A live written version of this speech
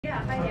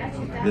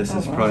This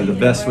is probably the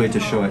best way to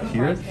show it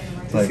here.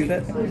 Like,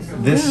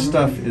 this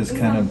stuff is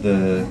kind of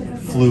the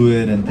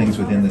fluid and things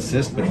within the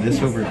cyst, but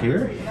this over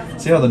here,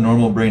 see how the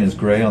normal brain is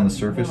gray on the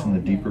surface and the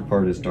deeper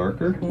part is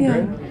darker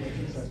gray?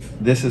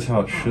 This is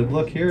how it should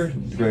look here,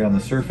 gray on the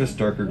surface,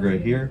 darker gray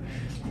here.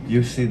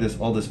 You see this,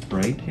 all this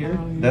bright here?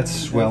 That's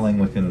swelling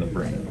within the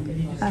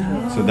brain.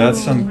 So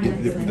that's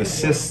the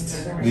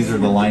cysts, these are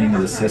the lining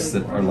of the cysts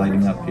that are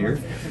lighting up here.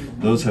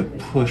 Those have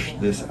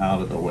pushed this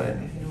out of the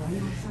way.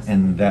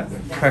 And that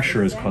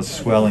pressure has caused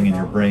swelling in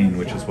your brain,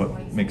 which is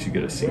what makes you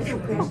get a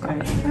seizure.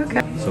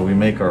 Okay. So we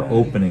make our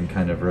opening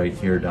kind of right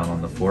here down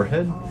on the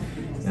forehead,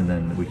 and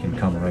then we can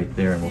come right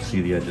there and we'll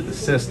see the edge of the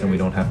cyst, and we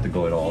don't have to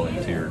go at all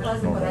into your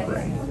normal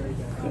brain.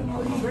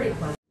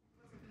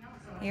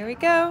 Here we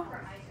go.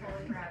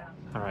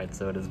 All right,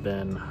 so it has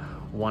been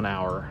 1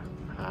 hour.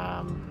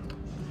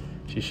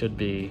 She should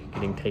be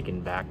getting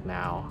taken back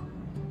now,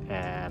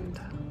 and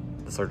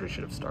the surgery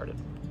should have started.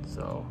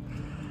 So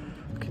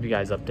I'll keep you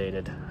guys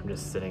updated. I'm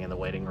just sitting in the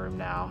waiting room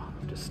now,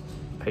 just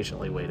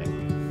patiently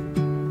waiting.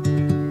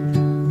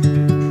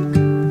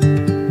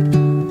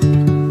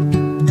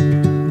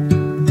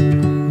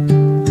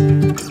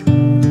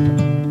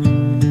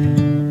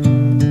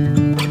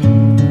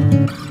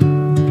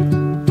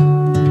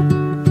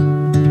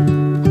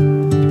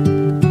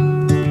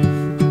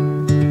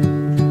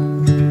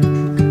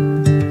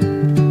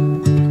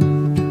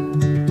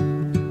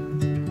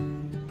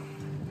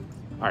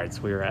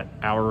 So we are at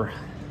hour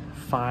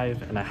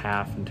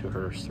 5.5 into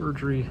her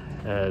surgery.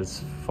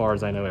 As far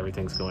as I know,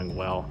 everything's going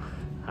well.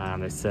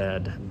 They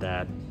said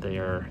that they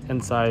are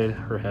inside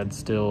her head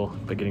still,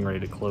 but getting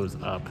ready to close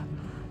up.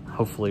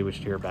 Hopefully we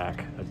should hear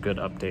back a good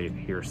update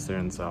here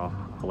soon, so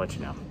I'll let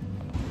you know.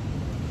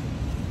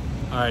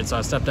 All right, so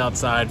I stepped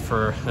outside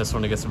for this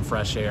one to get some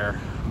fresh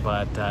air,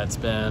 but it's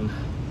been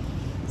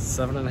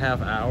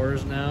 7.5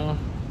 hours now.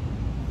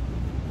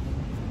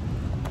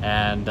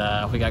 And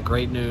we got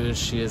great news.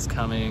 She is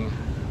coming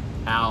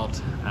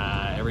out.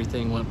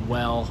 Everything went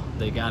well.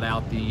 They got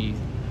out the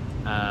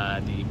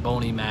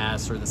bony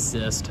mass or the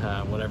cyst,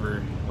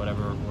 whatever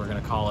we're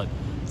gonna call it.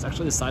 It's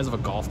actually the size of a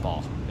golf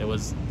ball. It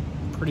was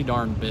pretty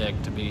darn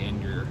big to be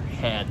in your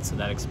head, so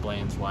that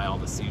explains why all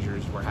the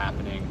seizures were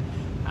happening.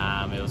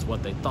 It was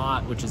what they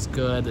thought, which is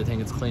good. They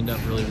think it's cleaned up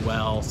really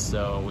well,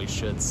 so we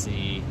should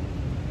see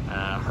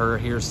her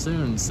here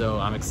soon. So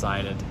I'm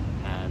excited,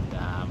 and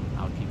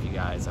I'll keep you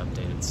guys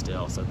updated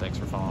still, so thanks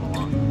for following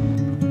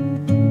along.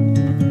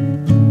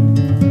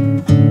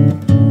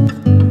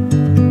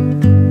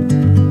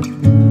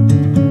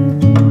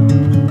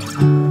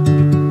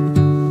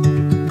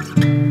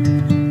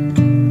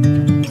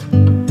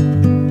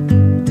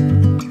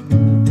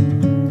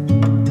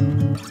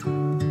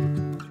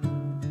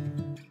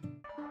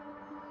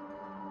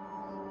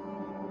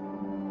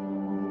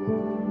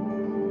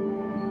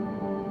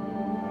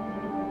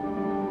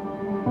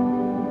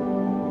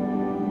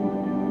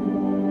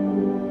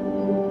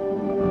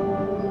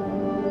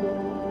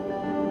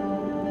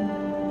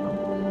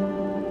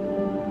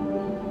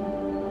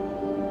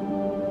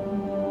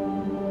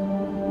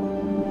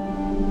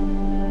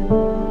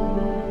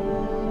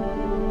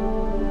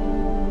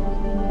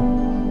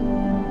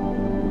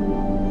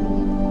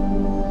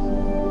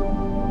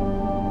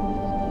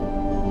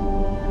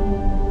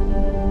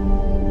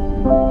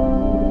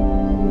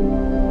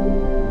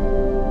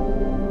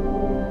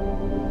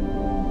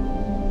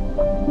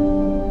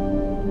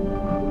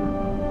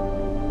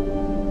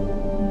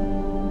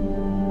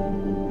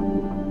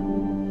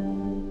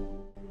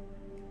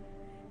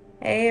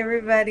 Hey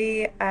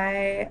everybody,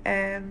 I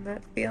am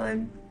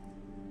feeling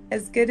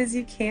as good as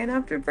you can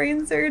after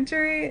brain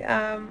surgery.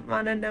 I'm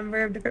on a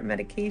number of different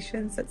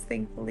medications that's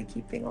thankfully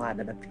keeping a lot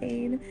of the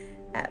pain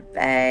at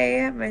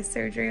bay. My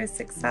surgery was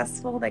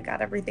successful. They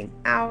got everything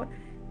out.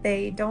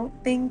 They don't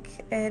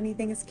think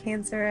anything is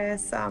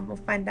cancerous. We'll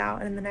find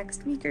out in the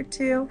next week or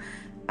two.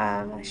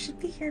 I should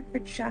be here for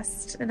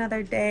just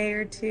another day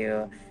or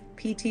two.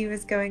 PT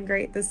was going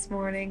great this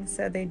morning,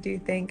 so they do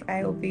think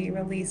I will be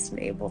released and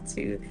able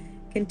to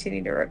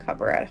continue to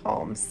recover at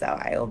home. So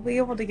I will be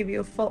able to give you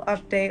a full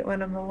update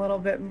when I'm a little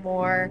bit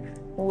more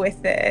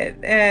with it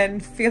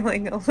and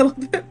feeling a little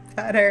bit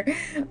better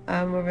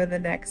over the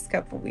next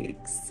couple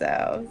weeks.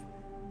 So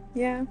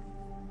yeah,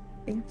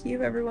 thank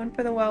you everyone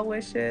for the well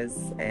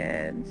wishes,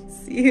 and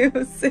see you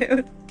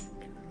soon.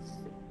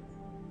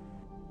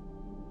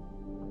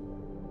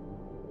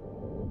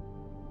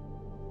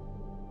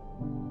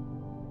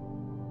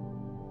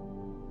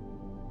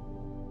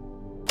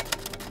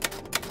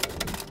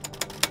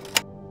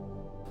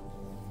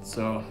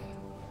 So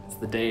it's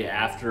the day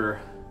after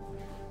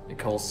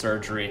Nicole's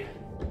surgery.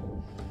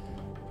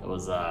 It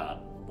was a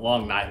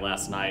long night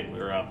last night. We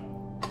were up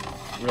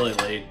really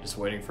late just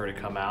waiting for her to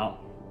come out.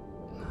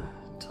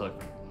 It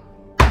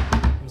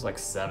was like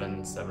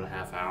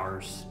 7.5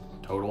 hours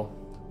total,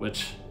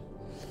 which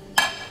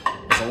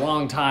is a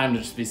long time to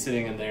just be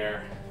sitting in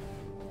there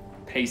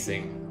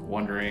pacing,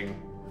 wondering,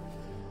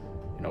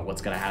 you know,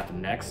 what's gonna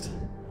happen next.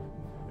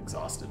 I'm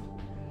exhausted.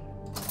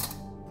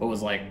 what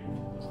was like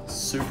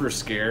super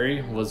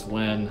scary was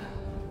when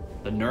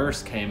the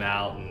nurse came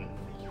out and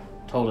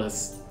told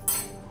us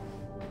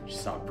she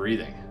stopped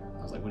breathing.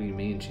 I was like, what do you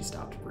mean she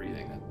stopped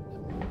breathing?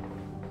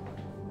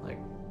 Like,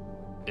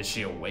 is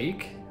she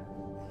awake?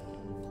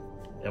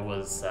 It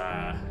was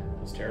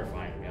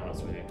terrifying, to be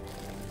honest with you.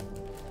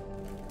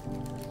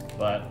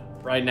 But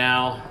right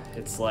now,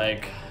 it's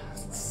like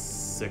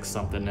 6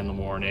 something in the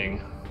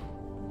morning.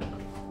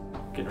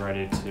 Getting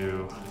ready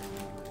to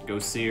go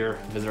see her,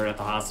 visit her at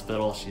the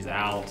hospital. She's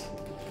out.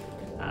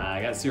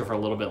 I got to see her for a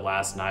little bit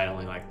last night,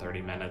 only like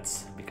 30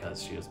 minutes,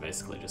 because she was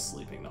basically just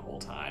sleeping the whole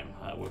time.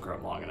 I woke her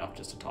up long enough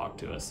just to talk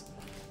to us,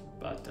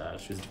 but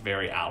she was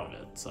very out of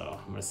it, so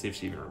I'm gonna see if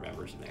she even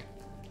remembers me.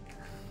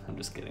 I'm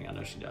just kidding, I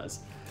know she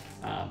does.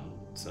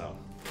 So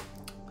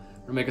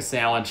I'm gonna make a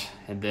sandwich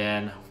and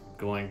then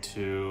going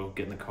to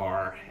get in the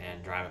car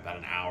and drive about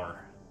an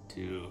hour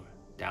to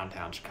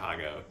downtown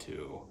Chicago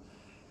to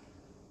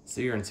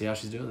see her and see how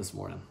she's doing this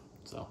morning.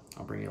 So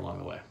I'll bring you along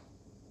the way.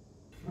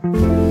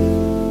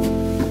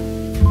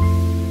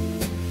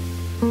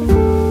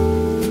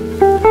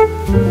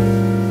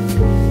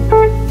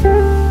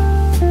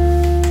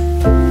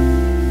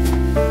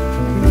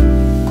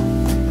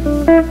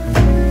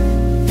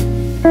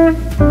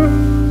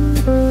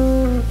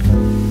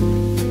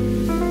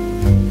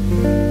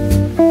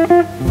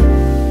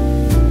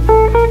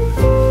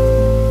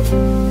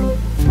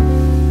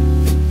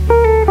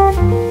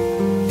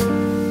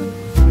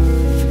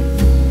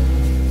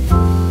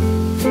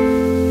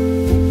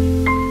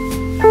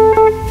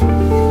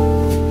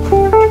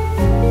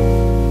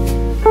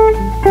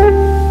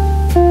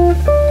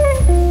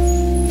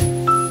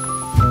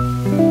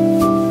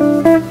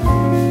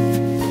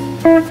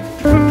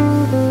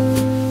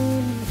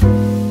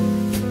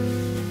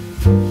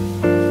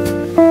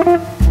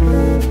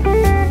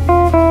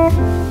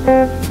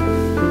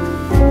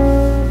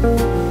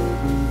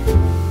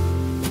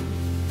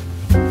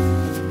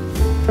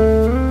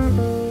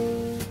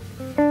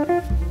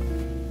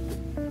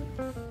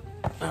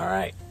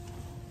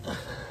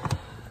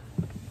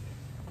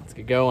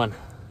 Going.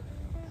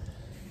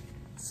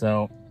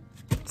 So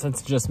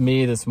since it's just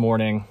me this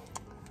morning,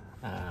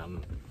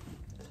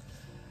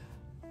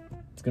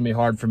 it's gonna be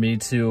hard for me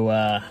to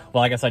well,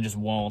 I guess I just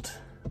won't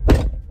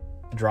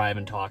drive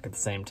and talk at the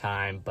same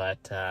time,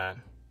 but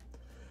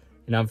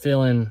you know, I'm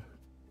feeling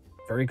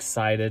very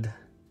excited,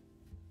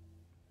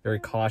 very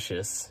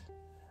cautious,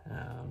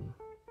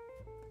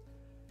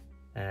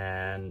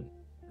 and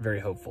very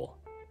hopeful.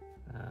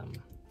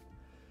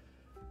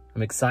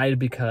 I'm excited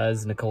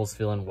because Nicole's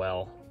feeling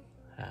well.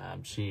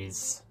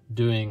 She's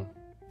doing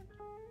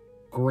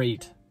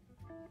great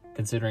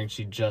considering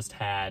she just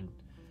had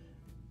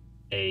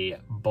a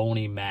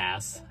bony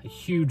mass, a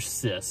huge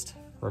cyst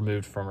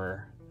removed from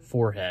her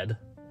forehead.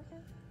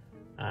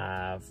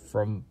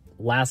 From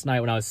last night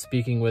when I was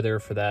speaking with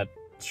her for that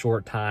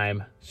short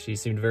time, she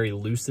seemed very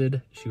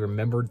lucid. She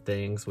remembered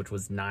things, which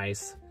was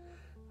nice.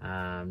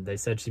 They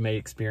said she may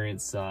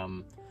experience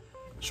some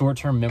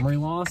short-term memory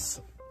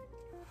loss,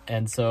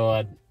 and so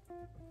I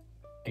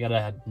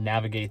gotta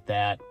navigate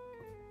that.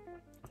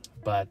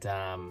 But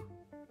I'm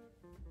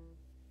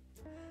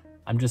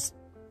just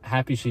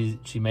happy she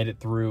made it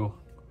through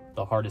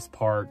the hardest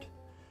part.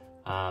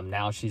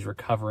 Now she's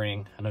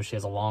recovering. I know she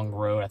has a long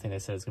road. I think they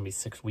said it's gonna be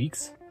 6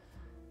 weeks.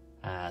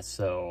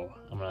 So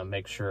I'm gonna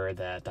make sure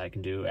that I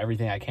can do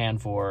everything I can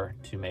for her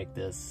to make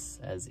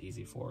this as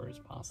easy for her as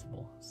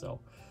possible.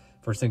 So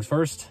first things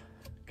first,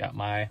 got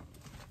my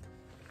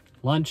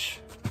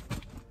lunch.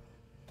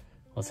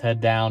 Let's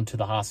head down to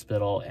the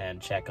hospital and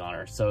check on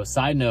her. So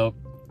side note,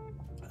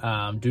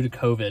 due to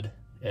COVID,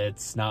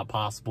 it's not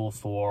possible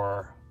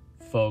for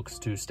folks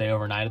to stay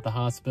overnight at the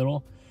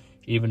hospital,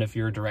 even if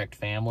you're a direct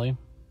family.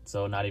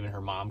 So not even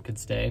her mom could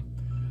stay.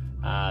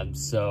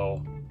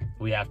 So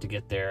we have to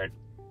get there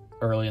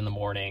early in the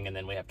morning, and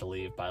then we have to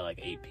leave by like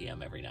 8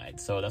 p.m. every night.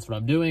 So that's what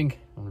I'm doing.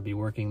 I'm gonna be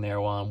working there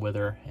while I'm with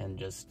her and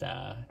just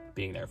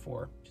being there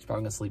for her. She's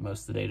probably gonna sleep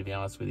most of the day, to be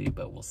honest with you,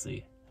 but we'll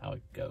see how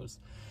it goes.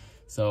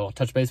 So I'll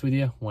touch base with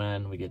you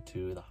when we get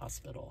to the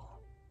hospital.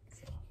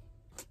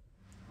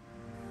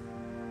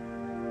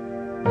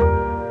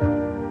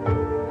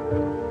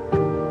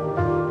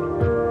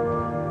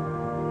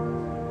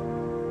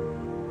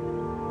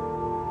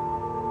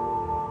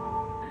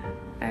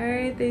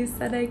 They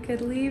said I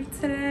could leave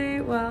today,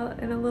 well,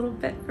 in a little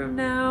bit from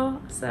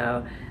now.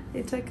 So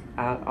they took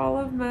out all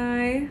of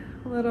my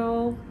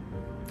little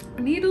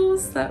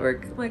needles that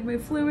were like my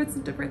fluids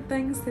and different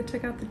things. They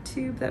took out the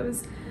tube that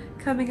was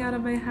coming out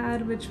of my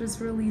head, which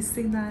was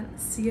releasing that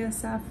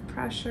CSF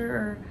pressure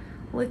or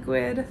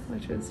liquid,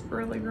 which was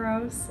really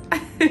gross.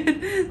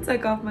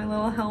 Took off my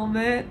little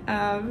helmet.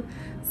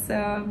 So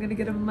I'm gonna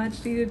get a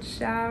much needed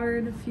shower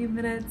in a few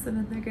minutes, and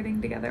then they're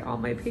getting together all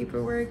my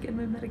paperwork and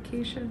my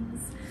medications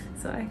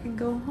so I can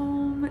go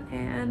home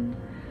and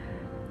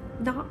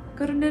not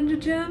go to Ninja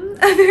Gym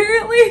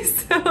apparently.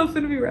 So I'm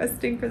gonna be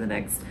resting for the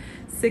next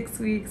 6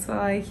 weeks while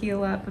I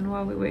heal up and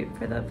while we wait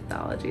for the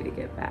pathology to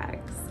get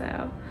back.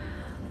 So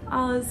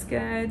all is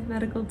good,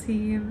 medical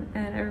team,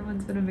 and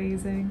everyone's been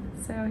amazing.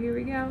 So here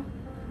we go.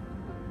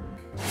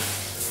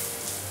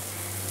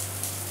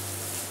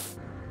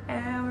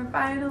 And we're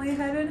finally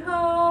headed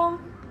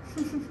home.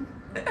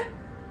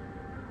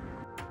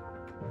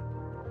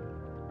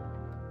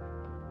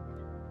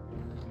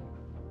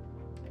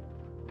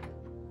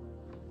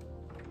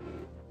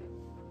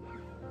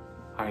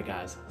 Alright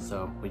guys,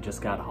 so we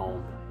just got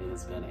home. It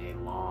has been a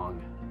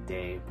long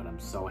day, but I'm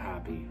so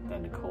happy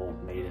that Nicole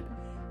made it.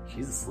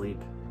 She's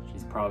asleep.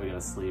 She's probably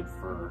gonna sleep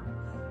for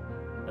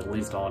at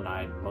least all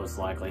night, most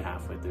likely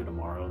halfway through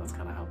tomorrow. That's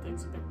kind of how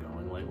things have been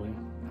going lately.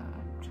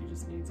 She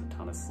just needs a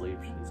ton of sleep.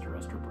 She needs to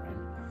rest her brain.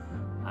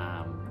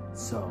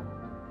 So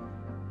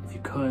if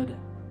you could,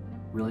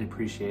 really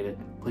appreciate it.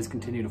 Please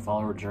continue to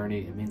follow her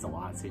journey. It means a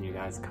lot seeing you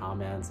guys'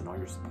 comments and all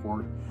your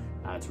support.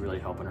 It's really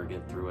helping her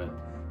get through it.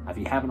 If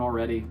you haven't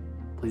already,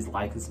 please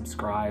like and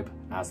subscribe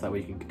so that way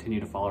you can continue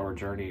to follow her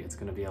journey. It's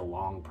gonna be a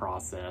long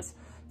process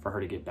for her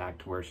to get back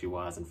to where she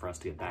was and for us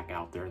to get back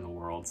out there in the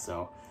world.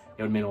 So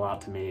it would mean a lot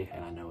to me,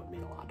 and I know it would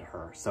mean a lot to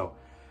her. So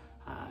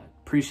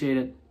appreciate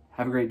it.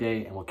 Have a great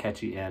day, and we'll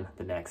catch you in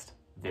the next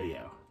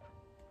video.